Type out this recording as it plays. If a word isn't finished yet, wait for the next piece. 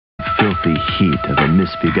filthy heat of a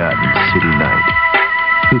misbegotten city night?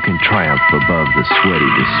 Who can triumph above the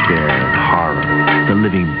sweaty despair and horror, the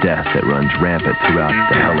living death that runs rampant throughout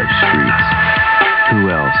the hellish streets? Who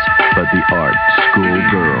else but the art school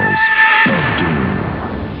girls of doom?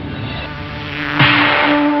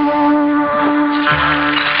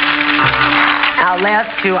 Our last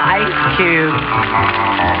two ice cubes.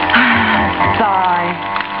 Sigh.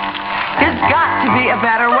 There's got to be a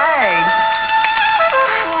better way.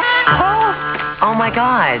 Oh my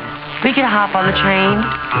God. We could hop on the train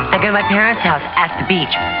and go to my parents' house at the beach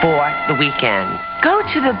for the weekend. Go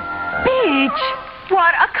to the beach?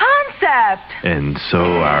 What a concept! And so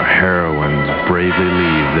our heroines bravely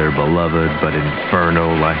leave their beloved but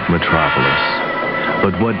inferno-like metropolis.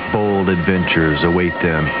 But what bold adventures await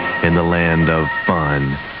them in the land of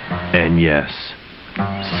fun and, yes,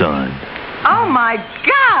 sun. Oh my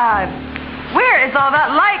God! Where is all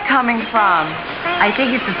that light coming from? I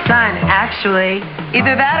think it's the sun, actually.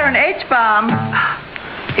 Either that or an H-bomb.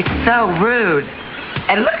 It's so rude.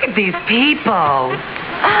 And look at these people.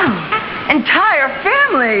 Oh, entire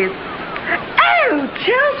families. Oh,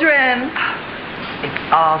 children. It's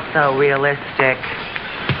all so realistic.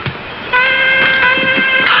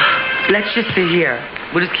 Let's just sit here.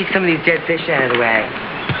 We'll just kick some of these dead fish out of the way.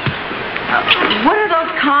 What are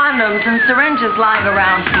those condoms and syringes lying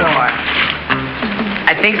around for?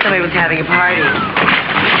 I think somebody was having a party.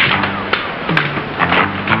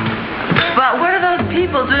 But what are those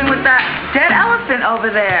people doing with that dead elephant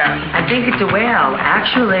over there? I think it's a whale,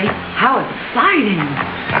 actually. How exciting.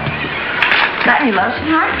 Got any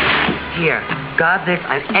lotion, huh? Here, gob this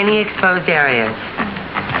on any exposed areas.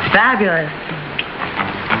 Fabulous.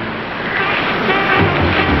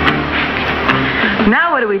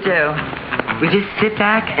 Now what do? We just sit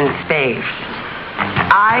back and space.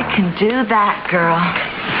 I can do that, girl.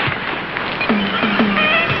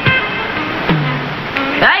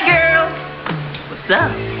 Hi, girl. What's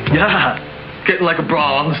up? Yeah, getting like a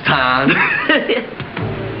bra this time.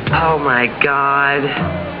 Oh, my God.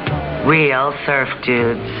 Real surf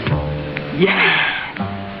dudes.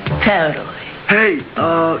 Yeah, totally. Hey,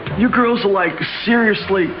 you girls are like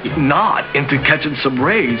seriously not into catching some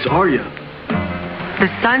rays, are you? The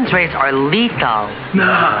sun's rays are lethal.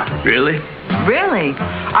 Nah, really? Really?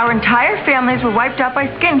 Our entire families were wiped out by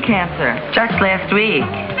skin cancer. Just last week.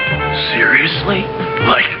 Seriously?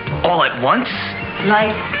 Like, all at once?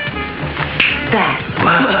 Like that.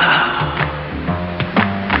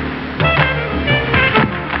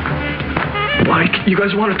 Like, you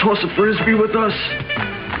guys want to toss a frisbee with us?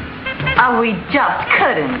 Oh, we just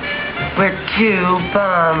couldn't. We're too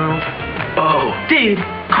bummed. Oh. Dude,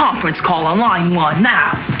 conference call on line 1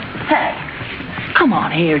 now. Hey, come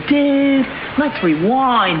on here, dude. Let's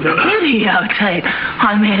rewind the videotape.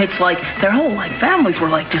 I mean, it's like their whole families were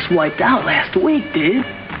just wiped out last week, dude.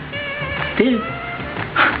 Dude,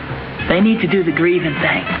 they need to do the grieving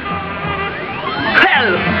thing.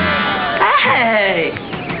 Hey!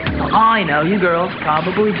 I know you girls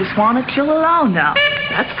probably just want to chill alone now.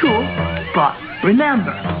 That's cool. But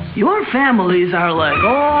remember, your families are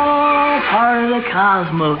all part of the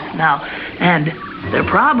cosmos now. And they're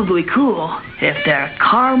probably cool if their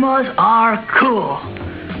karmas are cool.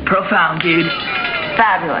 Profound, dude.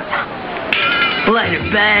 Fabulous. Later,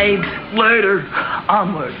 babes. Later.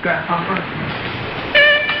 Onward, Grasshopper.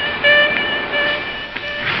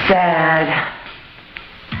 Sad.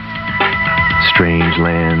 Strange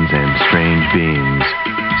lands and strange beings.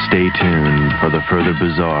 Stay tuned for the further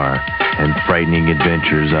bizarre and frightening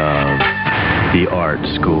adventures of the art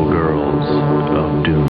school girls of doom.